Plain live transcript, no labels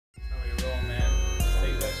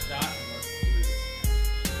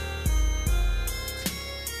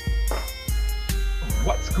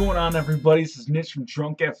What's going on, everybody? This is Nidge from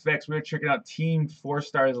Drunk FX. We're checking out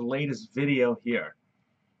TeamFourStar's latest video here.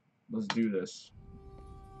 Let's do this.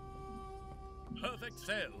 Perfect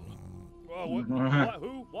cell.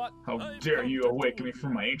 What? How dare you awaken me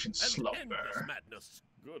from my ancient slumber? Madness.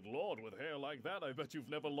 Good lord, with hair like that, I bet you've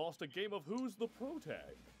never lost a game of Who's the Pro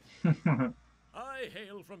Tag. I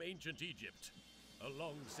hail from ancient Egypt. A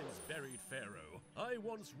long since buried pharaoh, I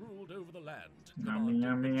once ruled over the land.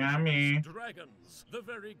 Yummy. Dragons, the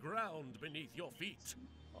very ground beneath your feet.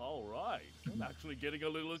 All right, I'm actually getting a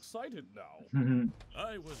little excited now.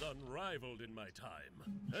 I was unrivaled in my time,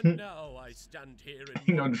 and now I stand here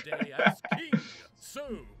in your day as king.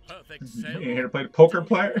 So, perfect cell, You here to play the poker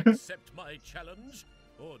player? Do you accept my challenge,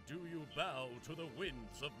 or do you bow to the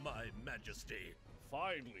winds of my majesty?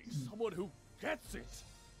 Finally, someone who gets it.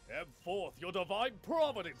 Ebb forth your divine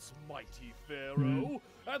providence, mighty pharaoh,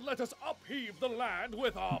 and let us upheave the land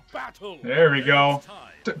with our battle. There we go.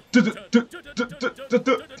 Duel.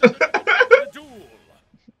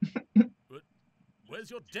 But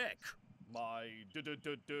where's your deck? My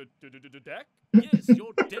deck? Yes,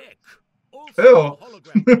 your deck. Also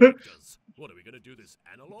hologram characters. What, are we gonna do this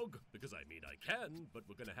analog? Because I mean I can, but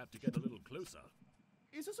we're gonna have to get a little closer.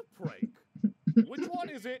 Is this a prank? Which one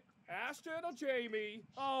is it? Ashton or Jamie?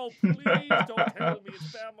 Oh, please don't tell me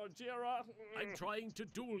it's Bam Margera. I'm trying to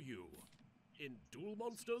duel you. In Duel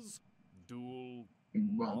Monsters? Duel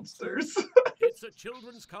Monsters? It's a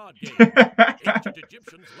children's card game. Ancient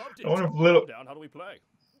Egyptians loved it. I wonder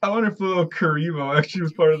if little Karibo actually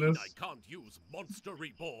was part of this. I can't use Monster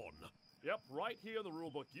Reborn. Yep, right here in the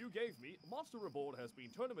rulebook you gave me, Monster Reborn has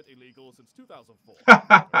been tournament illegal since 2004.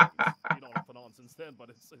 Been on and on since then, but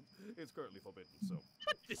it's currently forbidden, so.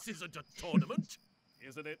 But this isn't a tournament,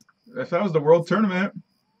 isn't it? If that was the world tournament.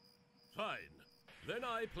 Fine. Then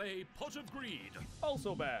I play Pot of Greed.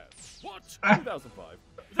 Also bad. What? 2005.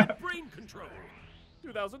 Then Brain Control.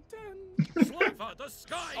 2010. Slifer the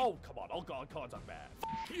Sky. Oh, come on. All God cards are bad.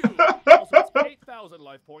 You. Also, it's 8,000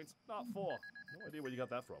 life points, not 4. No idea where you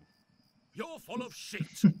got that from. You're full of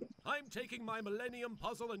shit. I'm taking my Millennium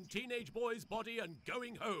Puzzle and Teenage Boy's body and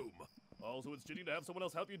going home. Also, it's cheating to have someone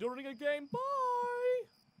else help you during a game. Bye.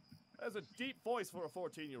 That's a deep voice for a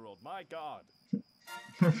 14-year-old. My God.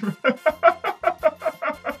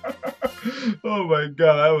 Oh my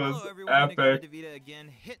God, that was epic. Again.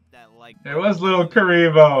 Hit that like it was little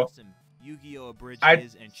Karibo. Yu-Gi-Oh! Abridged I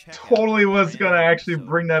totally was gonna actually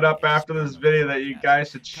bring that up after this video that you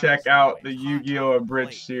guys should check out the Yu-Gi-Oh!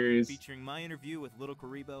 Abridged series. Featuring my interview with Little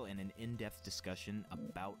Karibo and an in-depth discussion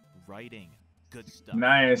about writing. Good stuff.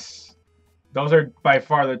 Nice. Those are by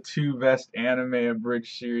far the two best anime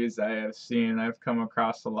Abridged series I have seen. I've come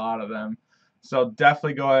across a lot of them. So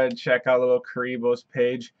definitely go ahead and check out Little Karibo's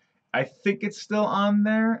page. I think it's still on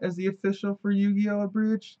there as the official for Yu-Gi-Oh!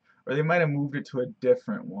 Abridged. Or they might have moved it to a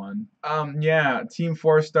different one. Yeah,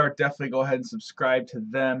 TeamFourStar, definitely go ahead and subscribe to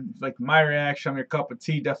them. If you like my reaction, I'm your cup of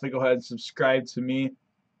tea, definitely go ahead and subscribe to me.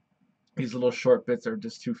 These little short bits are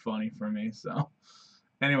just too funny for me. So,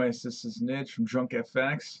 anyways, this is Nidge from Drunk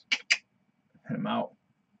FX. I'm out.